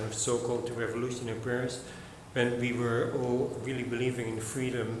with a kind of so-called revolution in Paris, when we were all really believing in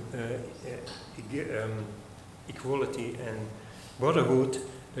freedom, equality and brotherhood,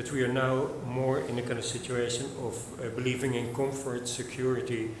 that we are now more in a kind of situation of believing in comfort,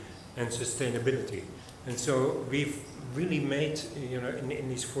 security and sustainability. And so we've really made, you know, in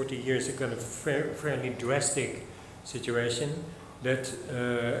these 40 years a kind of fairly drastic situation that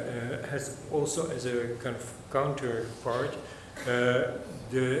has also, as a kind of counterpart,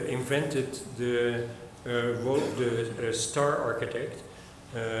 invented the role of the star architect,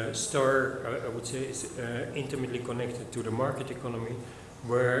 star, I would say, is intimately connected to the market economy,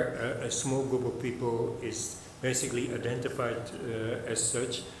 where a small group of people is basically identified as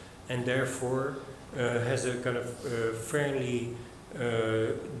such, and therefore has a kind of fairly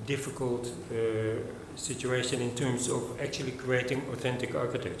difficult situation in terms of actually creating authentic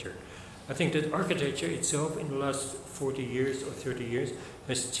architecture. I think that architecture itself in the last 40 years or 30 years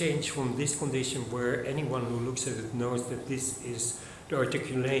has changed from this condition where anyone who looks at it knows that this is the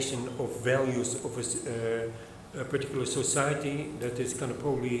articulation of values of a particular society, that is kind of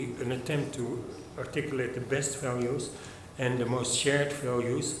probably an attempt to articulate the best values and the most shared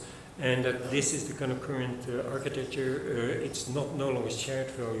values, and that this is the kind of current architecture. It's not no longer shared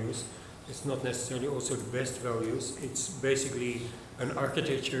values, it's not necessarily also the best values, it's basically an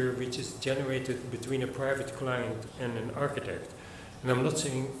architecture which is generated between a private client and an architect. And I'm not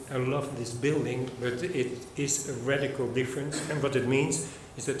saying I love this building, but it is a radical difference, and what it means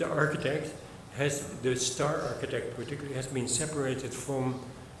is that the architect has, the star architect particularly, has been separated from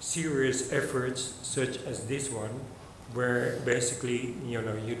serious efforts such as this one, where basically, you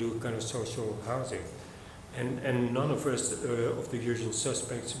know, you do kind of social housing. And none of us, of the usual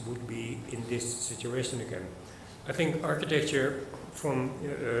suspects, would be in this situation again. I think architecture from,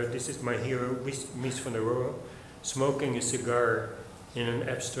 this is my hero, Mies van der Rohe, smoking a cigar in an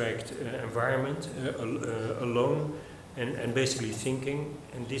abstract environment, alone, and basically thinking,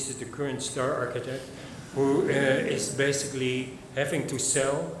 and this is the current star architect, who is basically having to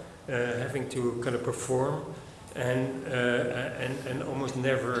sell, having to kind of perform, and almost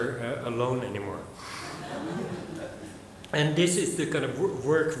never alone anymore. And this is the kind of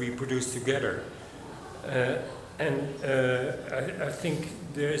work we produce together. I think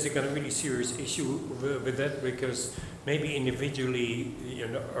there is a kind of really serious issue with that, because maybe individually, you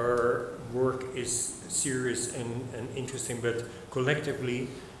know, our work is serious and interesting, but collectively,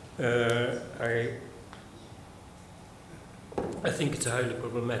 I think it's highly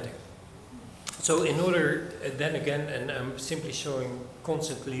problematic. So in order, then again, and I'm simply showing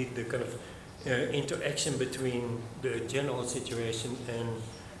constantly the kind of interaction between the general situation and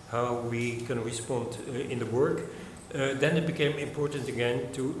how we can respond in the work, then it became important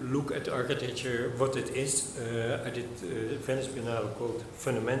again to look at architecture, what it is. I did a Venice Biennale called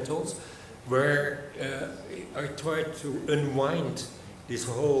Fundamentals, where I tried to unwind this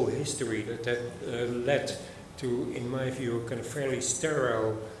whole history that led to, in my view, a kind of fairly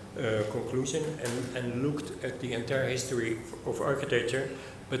sterile conclusion, and looked at the entire history of architecture,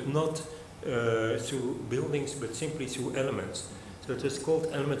 but not through buildings, but simply through elements. So it is called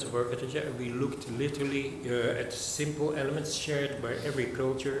Elements of Architecture, and we looked literally at simple elements shared by every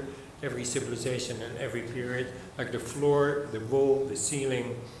culture, every civilization, and every period, like the floor, the wall, the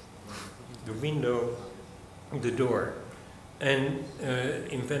ceiling, the window, the door. And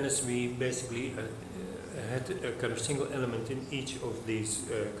in Venice we basically had a kind of single element in each of these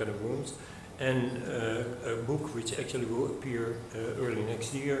kind of rooms, and a book which actually will appear early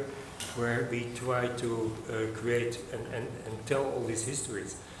next year, where we try to create and tell all these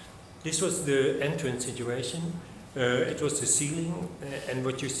histories. This was the entrance situation. It was the ceiling, and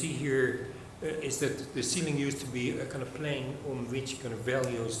what you see here is that the ceiling used to be a kind of plane on which kind of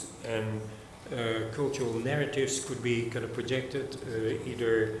values and cultural narratives could be kind of projected,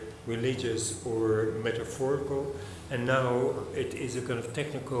 either religious or metaphorical, and now it is a kind of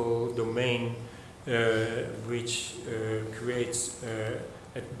technical domain which creates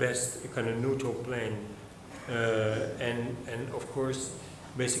at best a kind of neutral plane, and of course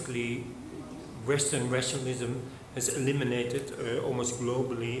basically Western rationalism has eliminated almost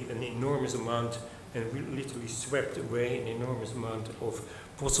globally an enormous amount, and literally swept away an enormous amount of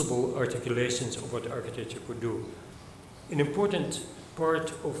possible articulations of what architecture could do. An important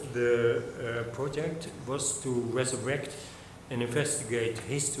part of the project was to resurrect and investigate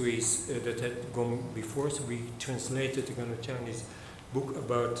histories that had gone before. So we translated a kind of Chinese book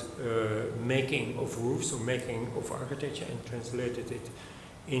about making of roofs or making of architecture, and translated it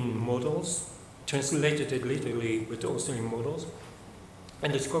in models, translated it literally but also in models,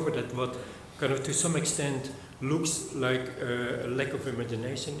 and discovered that what kind of to some extent looks like a lack of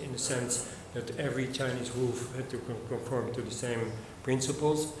imagination, in the sense that every Chinese roof had to conform to the same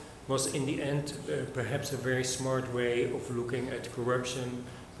principles, was in the end perhaps a very smart way of looking at corruption,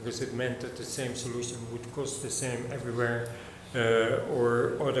 because it meant that the same solution would cost the same everywhere,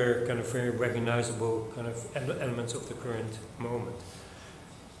 or other kind of very recognizable kind of elements of the current moment.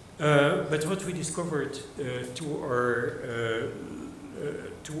 But what we discovered to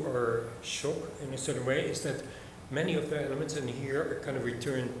our shock in a certain way is that many of the elements, and here are kind of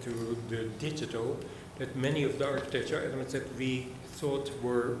returned to the digital, that many of the architecture elements that we thought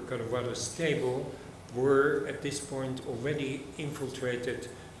were kind of rather stable were at this point already infiltrated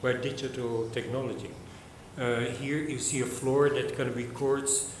by digital technology. Here you see a floor that kind of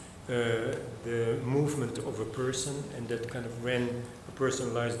records the movement of a person, and that kind of when a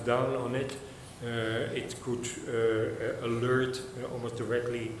person lies down on it, it could alert almost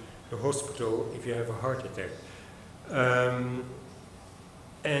directly the hospital if you have a heart attack.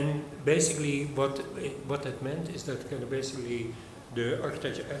 And basically what that meant is that kind of basically the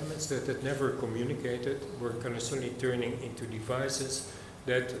architecture elements that never communicated were kind of suddenly turning into devices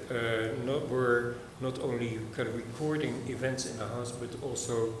that were not only kind of recording events in the house, but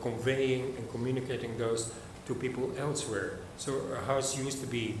also conveying and communicating those to people elsewhere. So a house used to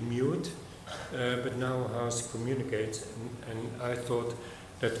be mute, but now a house communicates, and I thought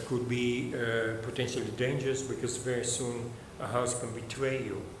that could be potentially dangerous, because very soon a house can betray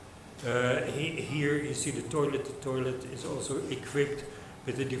you. Here you see the toilet. The toilet is also equipped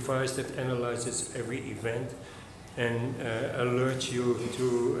with a device that analyzes every event and alerts you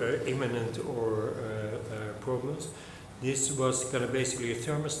to imminent or problems. This was kind of basically a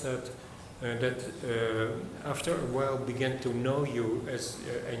thermostat that after a while began to know you as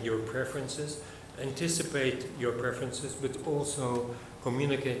and your preferences, anticipate your preferences, but also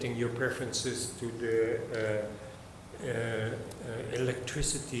communicating your preferences to the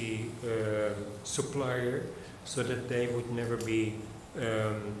electricity supplier, so that they would never be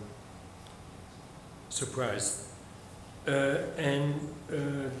surprised.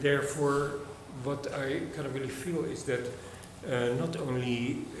 Therefore, what I kind of really feel is that not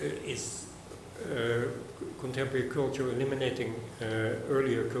only is contemporary culture eliminating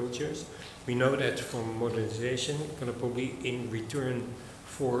earlier cultures, we know that from modernization, kind of probably in return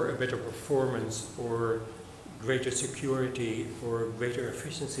for a better performance or greater security or greater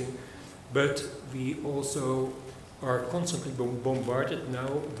efficiency, but we also are constantly bombarded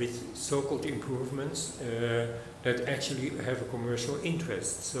now with so-called improvements that actually have a commercial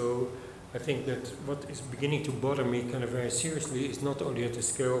interest. So I think that what is beginning to bother me kind of very seriously is not only at the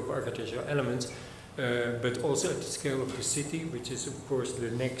scale of architectural elements, but also at the scale of the city, which is of course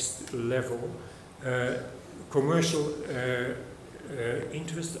the next level. Commercial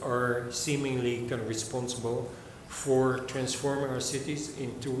interests are seemingly kind of responsible for transforming our cities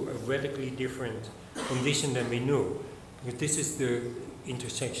into a radically different condition than we knew. Because this is the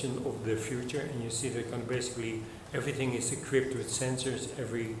intersection of the future, and you see that kind of basically everything is equipped with sensors,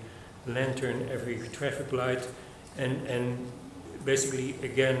 every lantern, every traffic light, and basically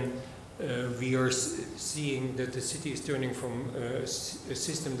again we are seeing that the city is turning from a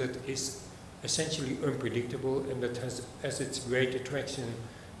system that is essentially unpredictable and that has as its great attraction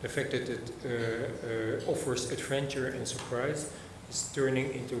the fact that it offers adventure and surprise, is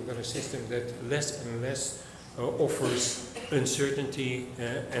turning into a kind of system that less and less offers uncertainty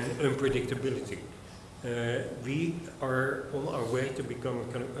and unpredictability. We are on our way to become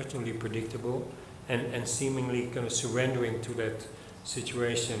kind of utterly predictable and seemingly kind of surrendering to that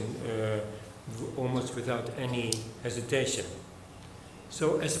situation almost without any hesitation.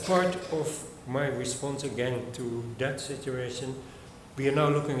 So as part of my response again to that situation, we are now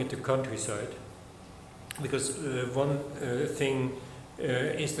looking at the countryside, because one thing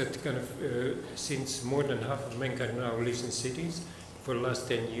is that kind of since more than half of mankind now lives in cities, for the last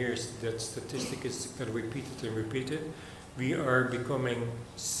 10 years that statistic is kind of repeated and repeated, we are becoming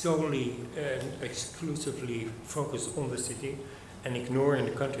solely and exclusively focused on the city and ignoring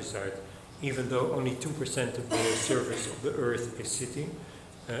the countryside, even though only 2% of the surface of the earth is city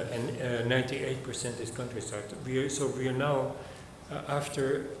and 98% is countryside. So we are now,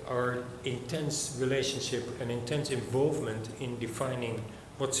 after our intense relationship and intense involvement in defining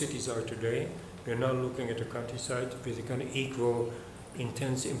what cities are today, we are now looking at the countryside with a kind of equal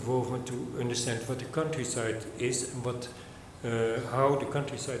intense involvement to understand what the countryside is and what, how the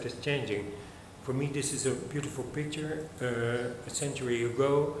countryside is changing. For me, this is a beautiful picture. A century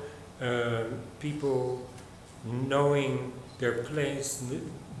ago, people knowing their place,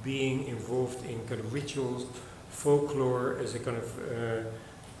 being involved in kind of rituals, folklore as a kind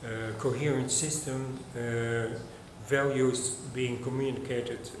of coherent system, values being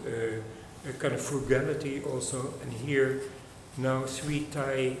communicated, a kind of frugality also. And here now 3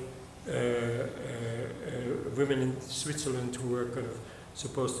 Thai women in Switzerland who are kind of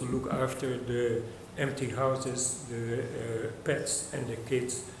supposed to look after the empty houses, the pets and the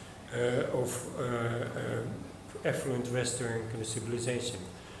kids of affluent Western kind of civilization.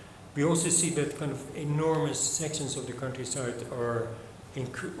 We also see that kind of enormous sections of the countryside are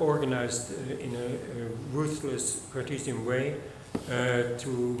organized in a ruthless Cartesian way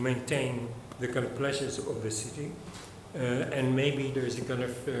to maintain the kind of pleasures of the city. And maybe there's a kind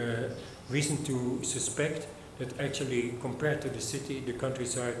of reason to suspect that actually, compared to the city, the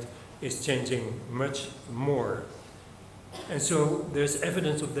countryside is changing much more. And so there's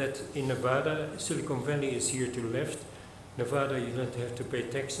evidence of that in Nevada. Silicon Valley is here to the left. Nevada, you don't have to pay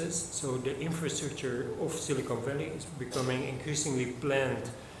taxes. So the infrastructure of Silicon Valley is becoming increasingly planned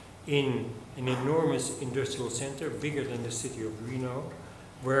in an enormous industrial center, bigger than the city of Reno,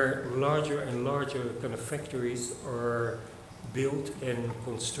 where larger and larger kind of factories are built and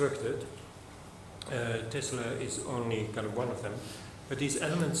constructed. Tesla is only kind of one of them. But these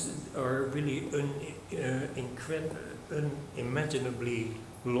elements are really unimaginably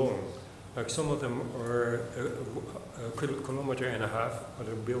long. Like some of them are a kilometer and a half,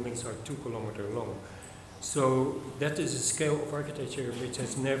 other buildings are 2 kilometers long. So that is a scale of architecture which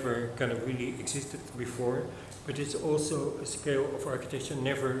has never kind of really existed before, but it's also a scale of architecture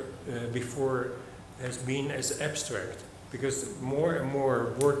never before has been as abstract, because more and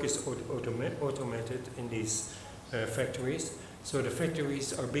more work is automated in these factories. So the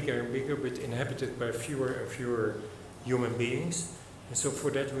factories are bigger and bigger, but inhabited by fewer and fewer human beings. And so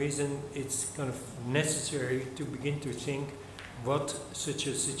for that reason, it's kind of necessary to begin to think what such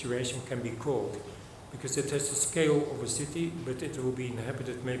a situation can be called. Because it has the scale of a city, but it will be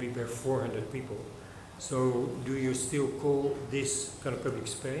inhabited maybe by 400 people. So do you still call this kind of public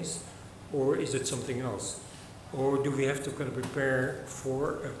space, or is it something else? Or do we have to kind of prepare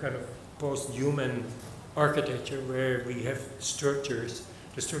for a kind of post-human architecture where we have structures,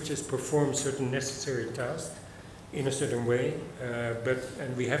 the structures perform certain necessary tasks in a certain way,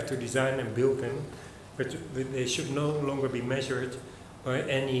 and we have to design and build them, but they should no longer be measured by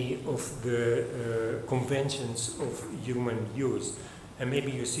any of the conventions of human use. And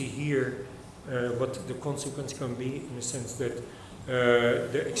maybe you see here what the consequence can be, in the sense that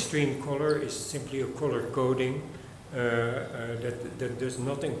the extreme color is simply a color coding that does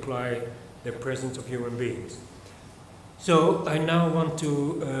not imply the presence of human beings. So I now want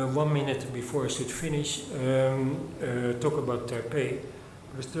to, 1 minute before I should finish, talk about Taipei.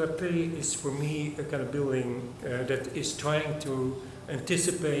 Because Taipei is for me a kind of building that is trying to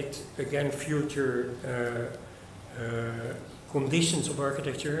anticipate, again, future conditions of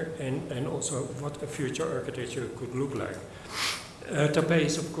architecture and also what a future architecture could look like. Taipei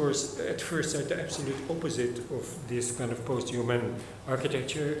is, of course, at first sight the absolute opposite of this kind of post-human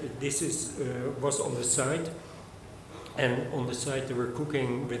architecture. This was on the site, and on the site they were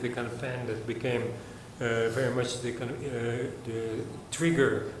cooking with a kind of pan that became very much the kind of the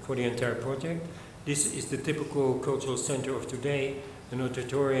trigger for the entire project. This is the typical cultural center of today, an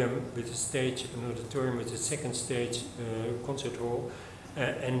auditorium with a stage, an auditorium with a second stage, concert hall,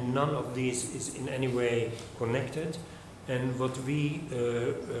 and none of these is in any way connected. And what we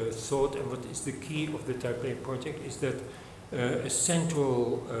thought, and what is the key of the Taipei project, is that a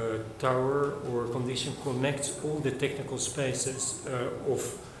central tower or condition connects all the technical spaces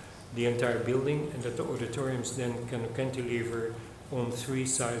of the entire building, and that the auditoriums then can cantilever on 3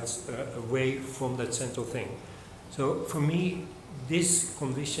 sides away from that central thing. So for me, this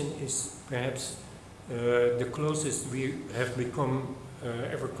condition is perhaps the closest we have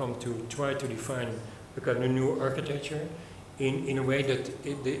ever come to try to define a kind of new architecture in a way that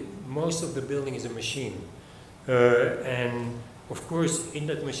most of the building is a machine. And of course, in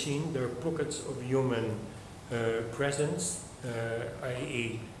that machine, there are pockets of human presence,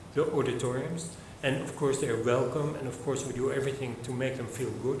 i.e. the auditoriums, and of course they are welcome, and of course we do everything to make them feel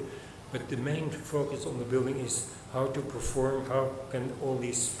good, but the main focus on the building is how to perform, how can all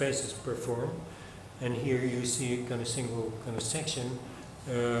these spaces perform. And here you see a kind of single kind of section,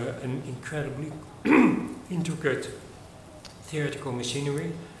 an incredibly intricate theoretical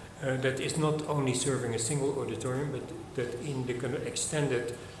machinery that is not only serving a single auditorium, but that in the kind of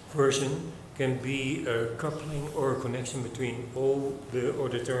extended version can be a coupling or a connection between all the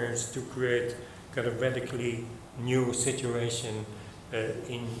auditoriums to create kind of radically new situation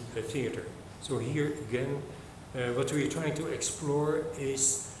in a theater. So here again, what we're trying to explore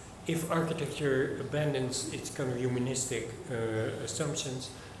is if architecture abandons its kind of humanistic assumptions,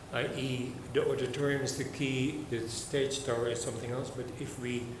 i.e. the auditorium is the key, the stage tower is something else, but if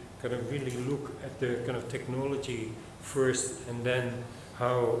we kind of really look at the kind of technology first and then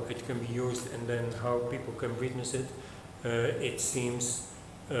how it can be used and then how people can witness it, it seems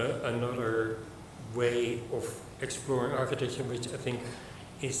another way of exploring architecture, which I think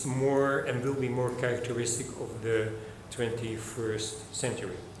is more and will be more characteristic of the 21st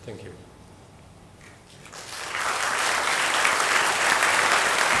century. Thank you.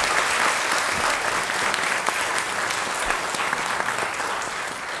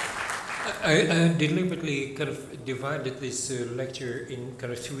 I deliberately kind of divided this lecture in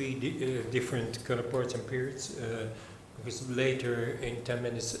kind of three different kind of parts and periods, because later in 10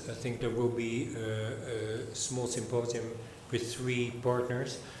 minutes I think there will be a small symposium with 3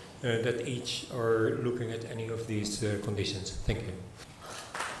 partners that each are looking at any of these conditions. Thank you.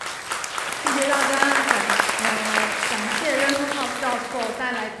 谢谢大家，感谢Rem Koolhaas教授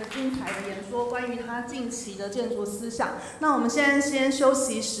带来的精彩的演说，关于他近期的建筑思想。那我们现在先休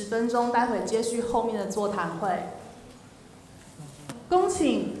息10分钟，待会接续后面的座谈会。恭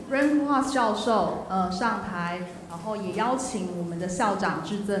请Rem Koolhaas教授上台，然后也邀请我们的校长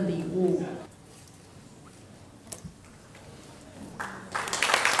致赠礼物。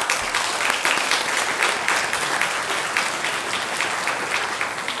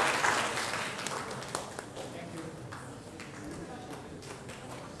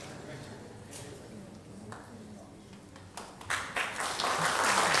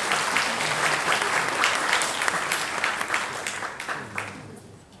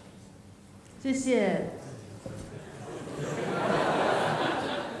谢谢。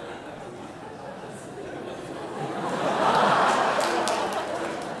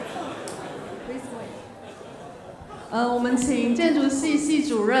我们请建筑系系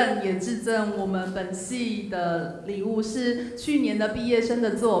主任也致赠我们本系的礼物，是去年的毕业生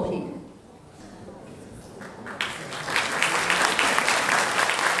的作品。